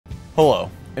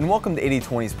Hello, and welcome to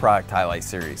 80/20's Product Highlight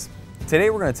Series. Today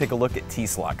we're going to take a look at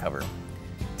T-slot cover.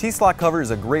 T-slot cover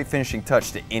is a great finishing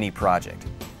touch to any project.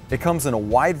 It comes in a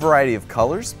wide variety of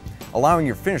colors, allowing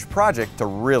your finished project to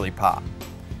really pop.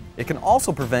 It can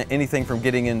also prevent anything from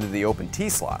getting into the open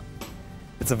T-slot.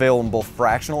 It's available in both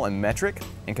fractional and metric,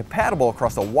 and compatible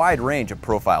across a wide range of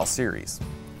profile series.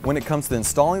 When it comes to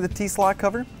installing the T-slot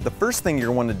cover, the first thing you're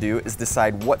going to want to do is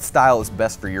decide what style is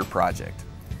best for your project.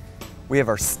 We have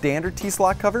our standard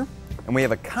T-slot cover, and we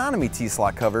have economy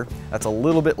T-slot cover that's a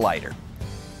little bit lighter.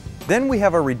 Then we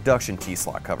have our reduction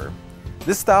T-slot cover.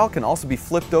 This style can also be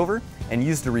flipped over and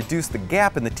used to reduce the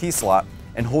gap in the T-slot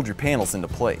and hold your panels into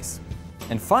place.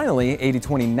 And finally,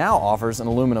 80/20 now offers an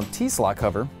aluminum T-slot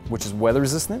cover, which is weather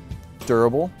resistant,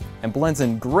 durable, and blends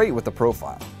in great with the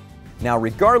profile. Now,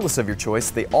 regardless of your choice,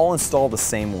 they all install the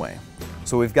same way.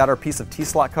 So we've got our piece of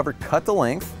T-slot cover cut to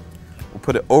length. We'll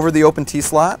put it over the open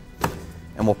T-slot,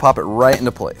 and we'll pop it right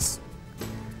into place.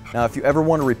 Now, if you ever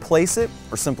want to replace it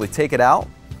or simply take it out,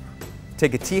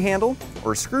 take a T-handle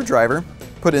or a screwdriver,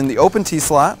 put it in the open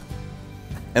T-slot,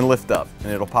 and lift up,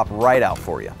 and it'll pop right out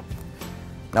for you.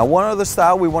 Now, one other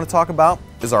style we want to talk about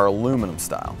is our aluminum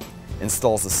style. It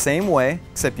installs the same way,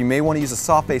 except you may want to use a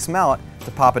soft base mallet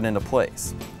to pop it into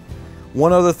place.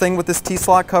 One other thing with this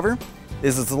T-slot cover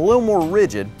is it's a little more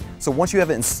rigid, so once you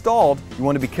have it installed, you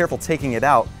want to be careful taking it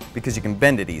out because you can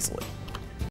bend it easily.